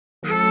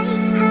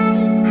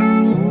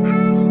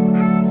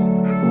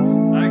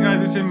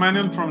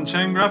Manuel from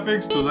Chain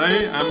Graphics.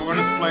 Today I'm going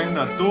to explain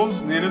the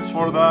tools needed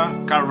for the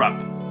car wrap.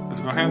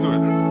 Let's go ahead and do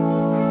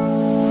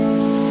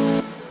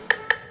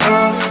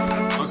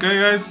it. Okay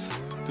guys,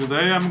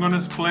 today I'm going to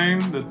explain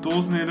the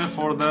tools needed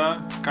for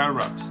the car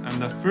wraps. And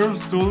the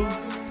first tool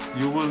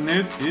you will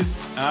need is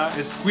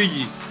a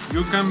squeegee.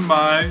 You can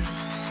buy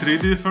 3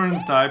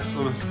 different types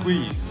of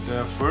squeegee.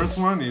 The first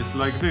one is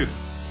like this.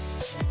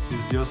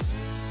 It's just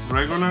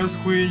regular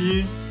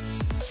squeegee.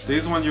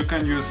 This one you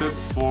can use it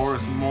for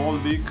small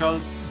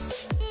decals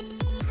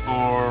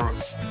or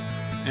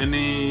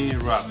any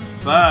wrap,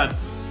 but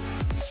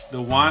the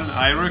one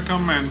I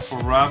recommend for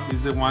wrap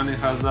is the one that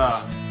has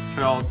a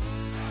felt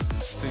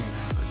thing,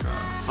 like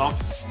a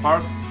soft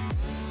part.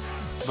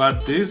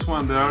 But this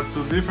one, there are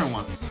 2 different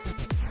ones.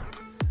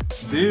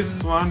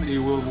 This one it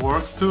will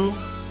work too,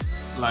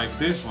 like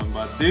this one,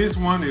 but this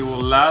one it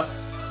will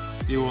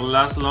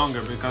last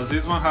longer because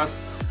this one has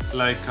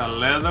like a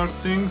leather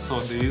thing,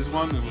 so this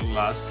one will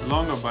last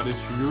longer. But if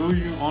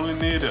you only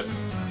need it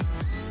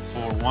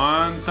for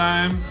one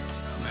time,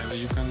 maybe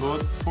you can go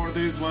for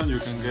this one. You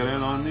can get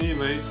it on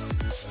eBay.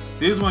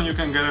 This one you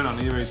can get it on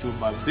eBay too,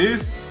 but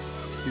this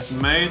is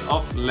made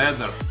of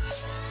leather,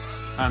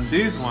 and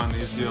this one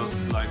is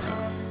just like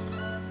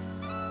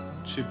a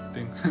cheap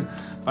thing.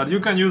 But you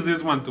can use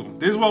this one too.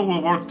 This one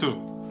will work too.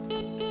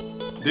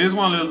 This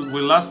one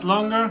will last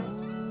longer.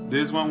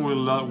 This one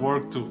will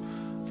work too.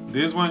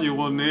 This one you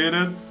will need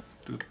it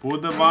to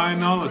put the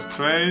vinyl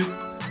straight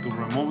to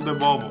remove the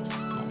bubbles.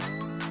 So,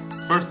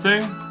 first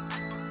thing,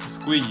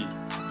 squeegee.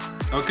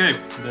 Okay,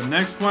 the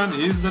next one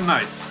is the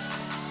knife.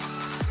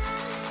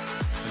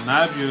 The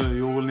knife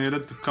you will need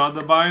it to cut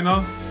the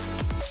vinyl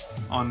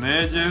on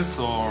edges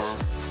or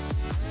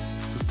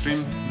to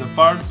trim the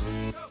parts.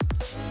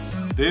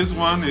 This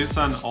one is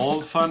an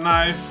Olfa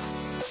knife.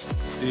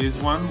 This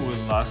one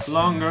will last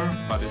longer,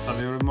 but it's a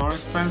little more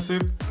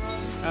expensive.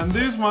 And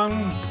this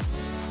one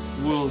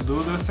will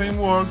do the same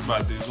work,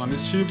 but this one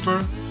is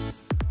cheaper,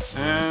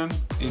 and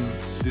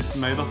this is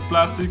made of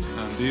plastic,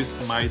 and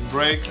this might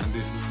break, and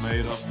this is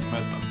made of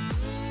metal.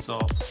 So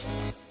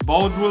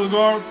both will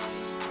work.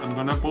 I'm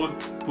gonna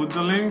put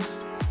the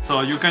links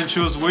so you can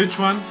choose which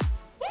one.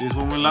 This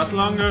one will last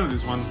longer,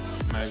 this one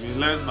maybe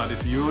less, but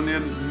if you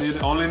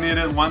only need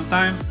it one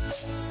time,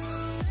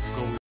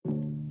 go with it.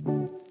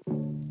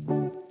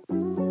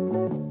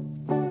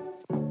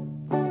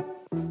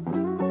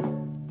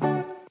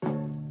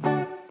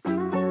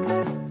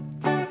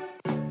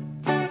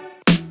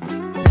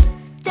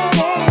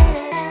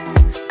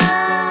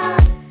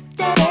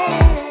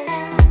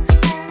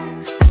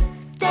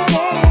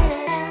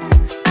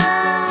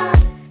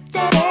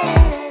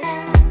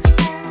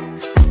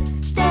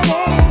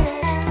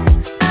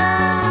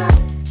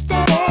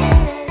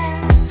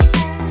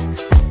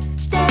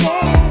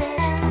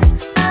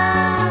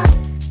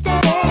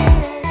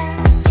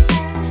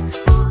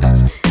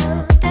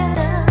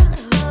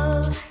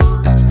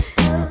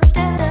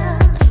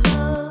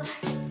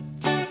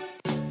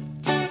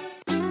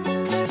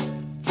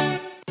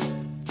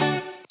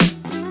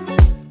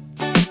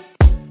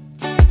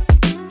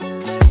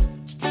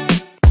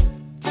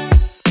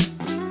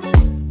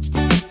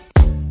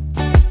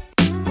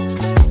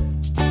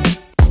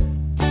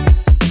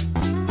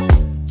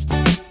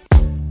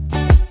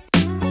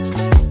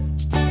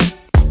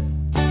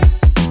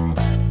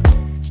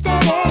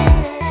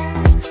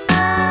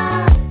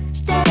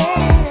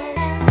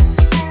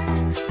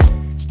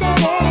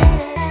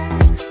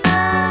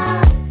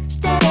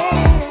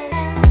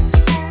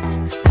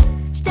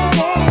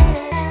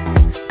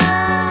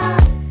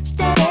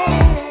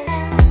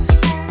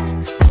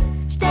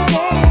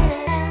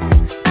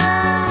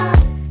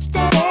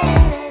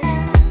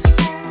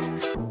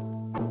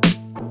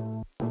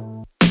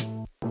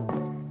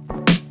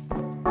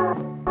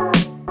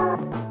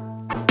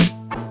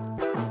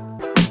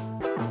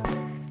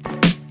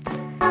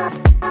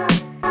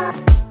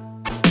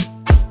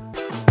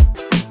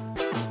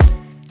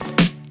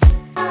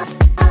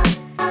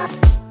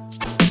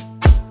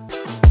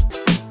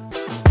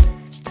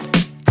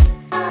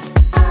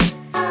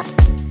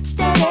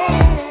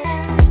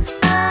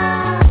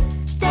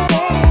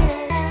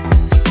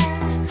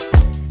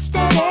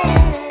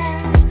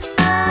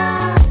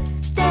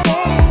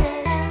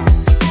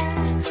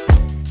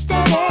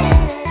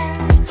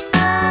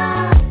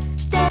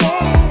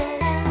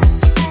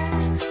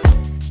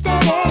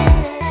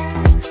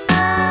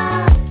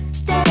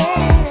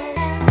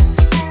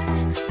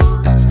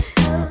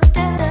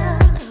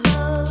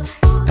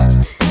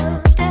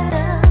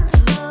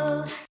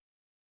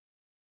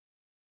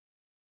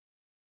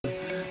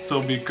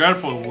 So be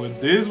careful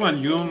with this one,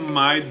 you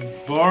might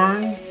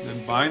burn the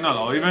vinyl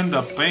or even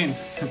the paint.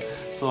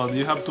 So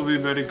you have to be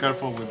very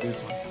careful with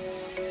this one.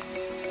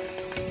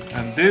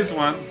 And this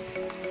one,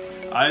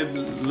 I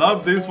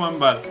love this one,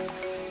 but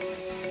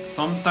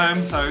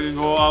sometimes I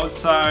go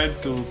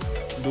outside to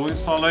do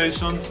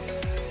installations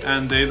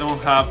and they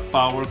don't have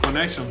power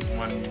connection.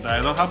 When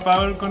I don't have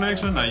power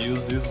connection, I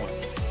use this one.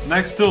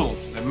 Next tool,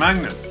 the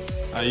magnets.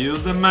 I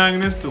use the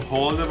magnets to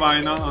hold the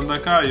vinyl on the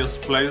car. I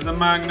just place the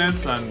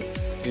magnets and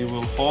it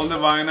will hold the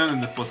vinyl in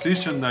the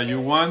position that you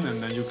want,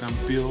 and then you can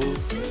peel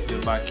the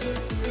vacuum.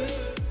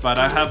 But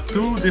I have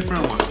two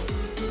different ones.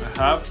 I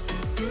have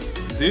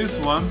this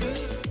one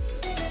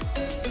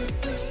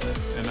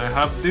and I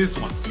have this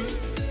one.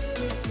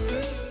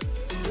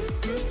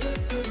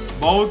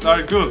 Both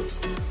are good.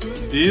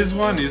 This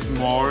one is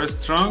more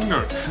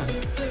stronger.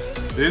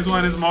 This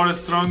one is more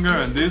stronger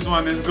and this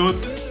one is good.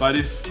 But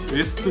if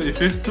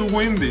it's too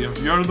windy,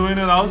 if you're doing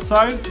it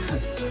outside,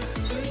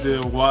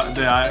 the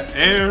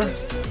air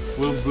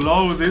will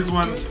blow this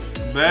one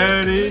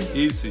very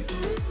easy.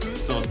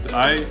 So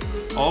I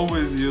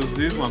always use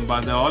this one.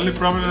 But the only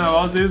problem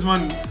about this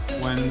one,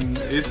 when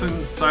it's in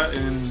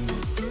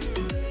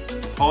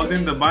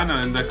holding the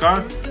vinyl in the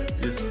car,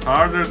 it's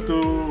harder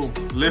to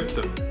lift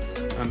it.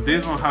 And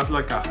this one has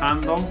like a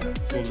handle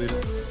to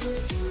lift.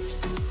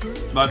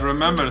 But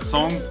remember,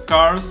 some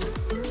cars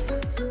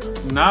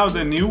now,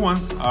 the new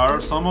ones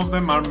are, some of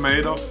them are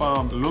made of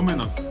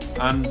aluminum,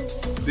 and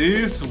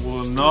this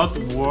will not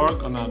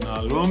work on an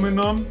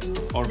aluminum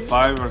or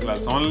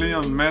fiberglass, only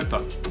on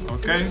metal.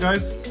 Okay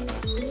guys,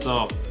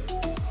 so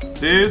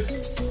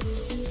this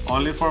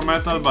only for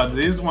metal, but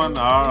these ones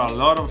are a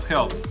lot of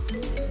help.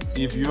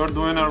 If you're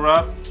doing a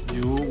wrap,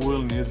 you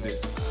will need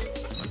this.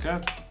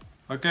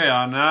 Okay,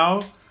 and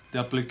now the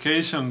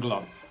application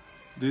glove.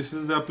 This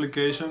is the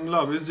application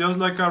glove. It's just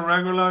like a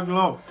regular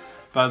glove,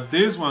 but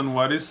this one,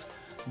 what is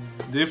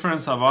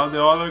difference about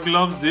the other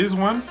gloves, this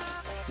one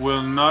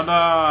will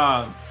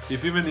not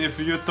even if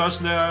you touch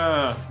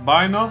the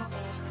vinyl,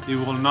 it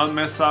will not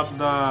mess up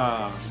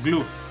the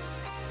glue.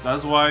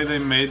 That's why they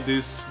made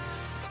these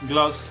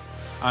gloves.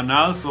 And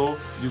also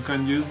you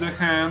can use the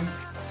hand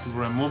to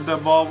remove the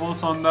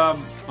bubbles on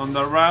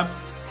the wrap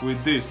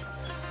with this.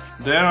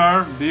 There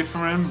are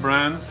different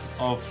brands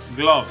of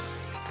gloves.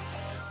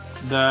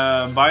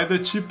 Buy the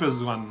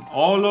cheapest one.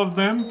 All of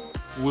them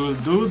will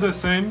do the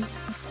same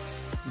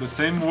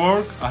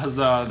work as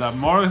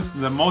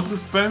the most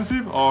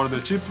expensive or the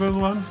cheapest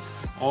one.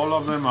 All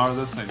of them are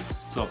the same.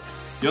 So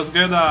just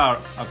get our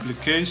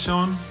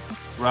application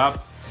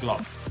wrap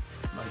glove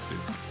like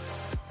this.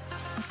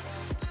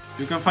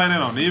 You can find it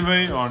on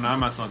eBay or on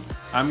Amazon.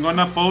 I'm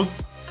gonna post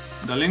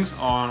the links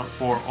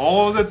for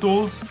all the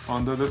tools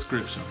on the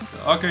description.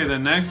 Okay, the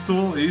next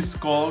tool is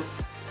called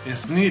a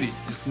Snitty.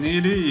 A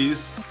Snitty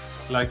is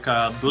like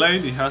a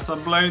blade. It has a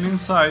blade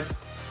inside.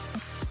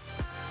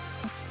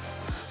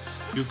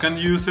 You can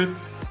use it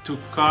to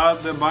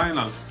cut the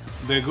vinyl.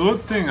 The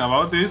good thing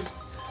about this,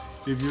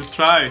 if you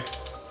try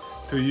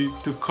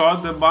to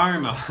cut the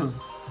vinyl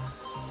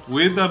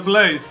with the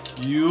blade,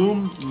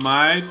 you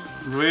might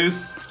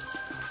risk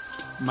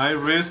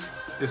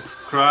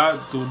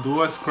to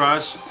do a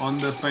scratch on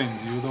the paint.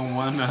 You don't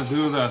want to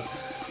do that.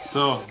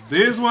 So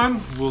this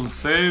one will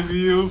save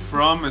you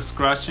from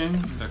scratching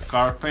the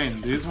car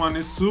paint. This one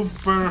is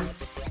super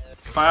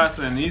fast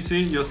and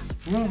easy. Just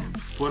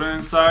put it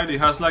inside. It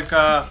has like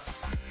a,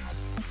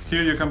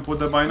 here you can put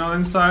the vinyl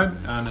inside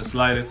and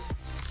slide it,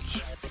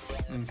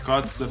 and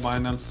cuts the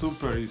vinyl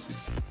super easy.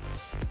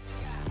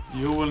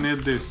 You will need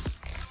this.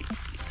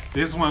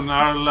 These ones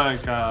are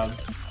like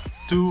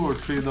 $2 or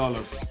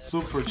 $3,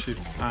 super cheap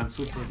and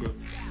super good.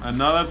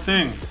 Another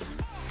thing,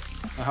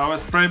 I have a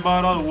spray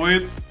bottle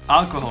with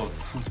alcohol.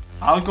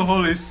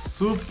 Alcohol is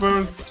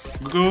super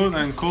good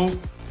and cool.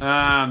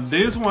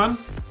 This one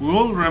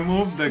will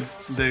remove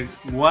the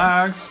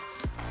wax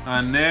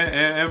and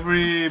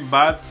every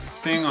bad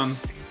thing on,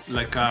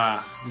 like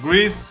a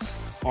grease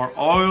or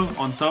oil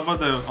on top of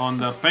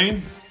the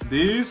paint.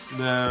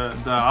 The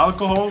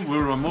alcohol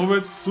will remove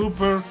it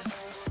super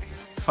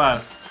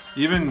fast.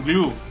 Even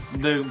glue,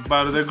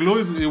 but the glue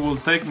it will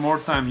take more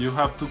time. You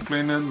have to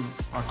clean it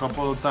a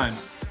couple of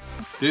times.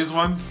 This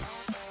one,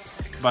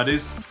 but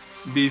it's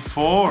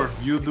before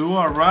you do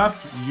a wrap,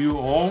 you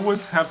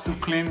always have to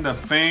clean the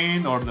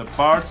paint or the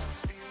parts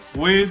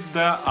with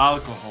the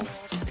alcohol.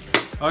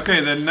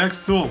 Okay, the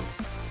next tool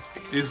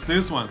is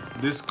this one.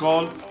 This is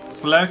called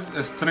Flex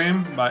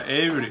Extreme by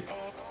Avery.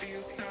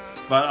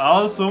 But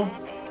also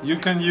you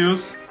can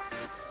use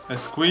a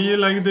squeegee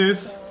like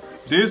this.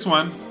 This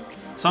one,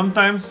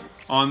 sometimes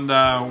on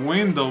the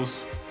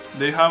windows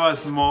they have a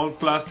small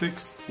plastic.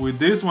 With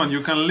this one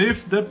you can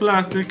lift the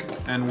plastic,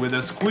 and with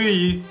a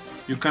squeegee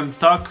you can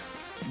tuck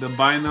the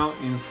vinyl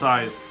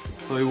inside,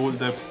 so it will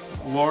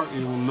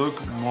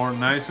look more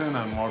nicer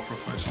and more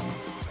professional.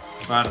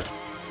 But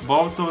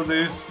both of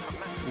these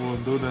will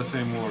do the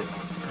same work.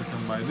 You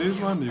can buy this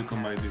one, you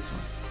can buy this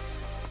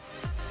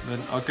one.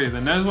 Then, okay,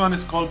 the next one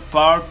is called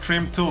Power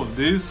Trim Tool.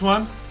 This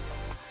one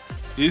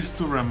is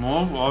to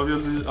remove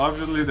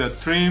obviously the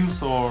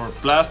trims or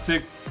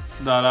plastic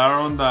that are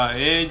on the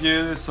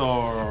edges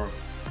or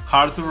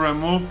hard to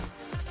remove.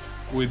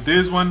 With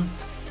this one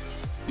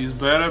is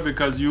better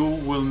because you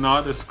will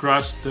not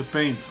scratch the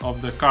paint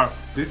of the car.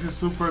 This is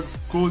super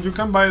cool. You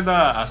can buy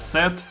a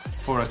set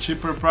for a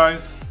cheaper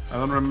price. I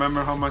don't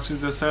remember how much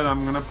is the set.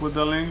 I'm gonna put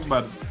the link,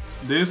 but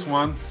this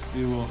one,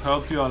 it will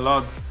help you a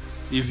lot.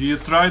 If you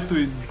try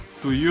to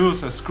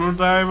use a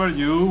screwdriver,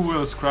 you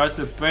will scratch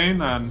the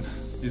paint and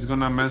it's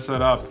gonna mess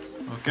it up.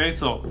 Okay,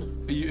 so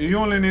you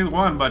only need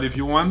one, but if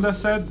you want the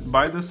set,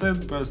 buy the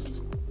set, but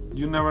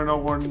you never know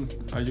when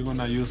are you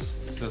gonna use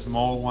the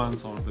small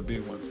ones or the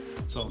big ones.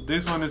 So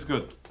this one is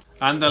good.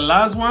 And the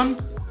last one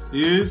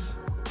is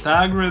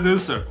tag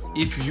reducer.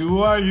 If you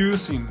are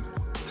using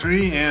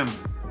 3M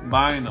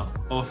vinyl,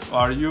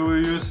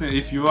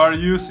 if you are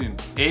using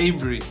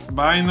Avery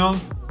vinyl,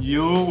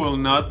 you will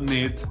not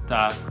need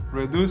tag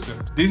reducer.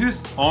 This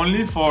is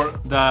only for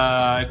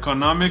the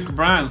economic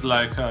brands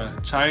like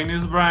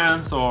Chinese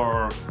brands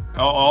or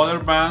other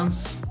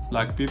brands,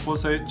 like people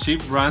say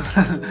cheap brands.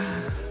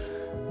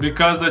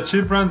 Because the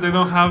cheap brands, they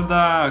don't have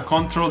the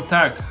control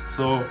tag.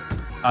 So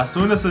as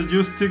soon as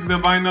you stick the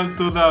vinyl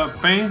to the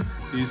paint,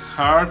 it's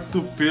hard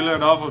to peel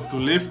it off or to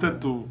lift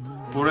it to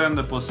put it in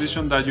the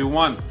position that you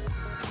want.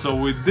 So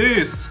with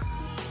this,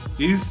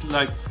 it's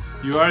like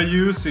you are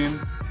using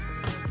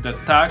the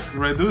tag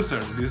reducer.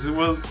 This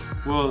will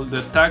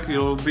the tag, it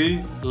will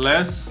be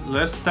less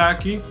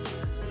tacky,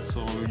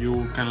 so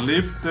you can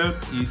lift it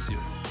easier.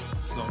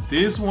 So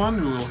this one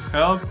will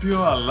help you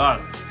a lot.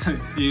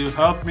 It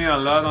helped me a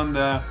lot on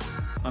the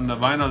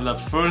vinyl. The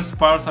first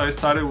parts I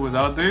started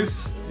without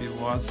this, it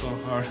was so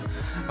hard.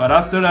 But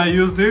after I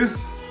use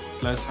this,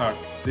 less hard.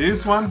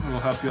 This one will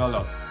help you a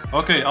lot.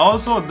 Okay,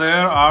 also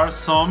there are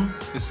some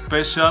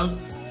special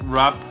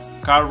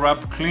car wrap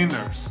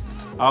cleaners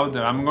out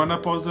there. I'm gonna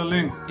post the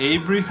link.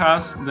 Avery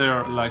has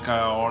their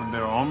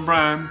their own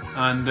brand,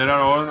 and there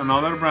are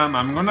another brand.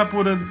 I'm gonna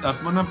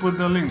put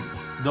the link.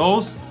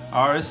 Those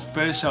are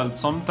special.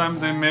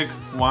 Sometimes they make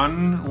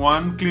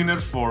one cleaner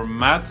for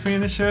matte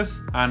finishes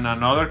and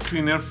another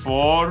cleaner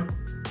for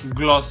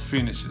gloss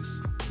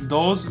finishes.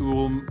 Those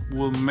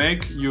will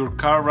make your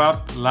car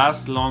wrap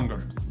last longer.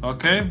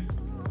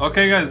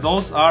 Okay guys,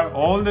 those are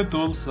all the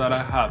tools that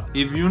I have.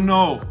 If you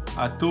know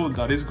a tool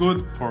that is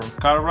good for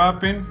car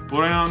wrapping,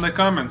 put it on the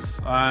comments.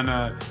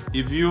 And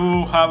if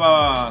you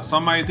have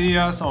some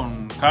ideas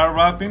on car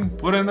wrapping,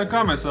 put it in the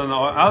comments. And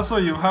also,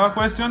 if you have a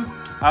question,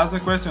 ask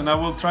the question. I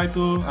will try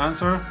to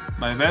answer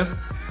my best.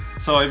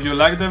 So if you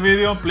like the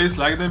video, please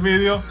like the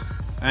video.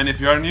 And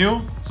if you are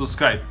new,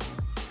 subscribe.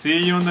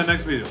 See you in the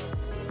next video.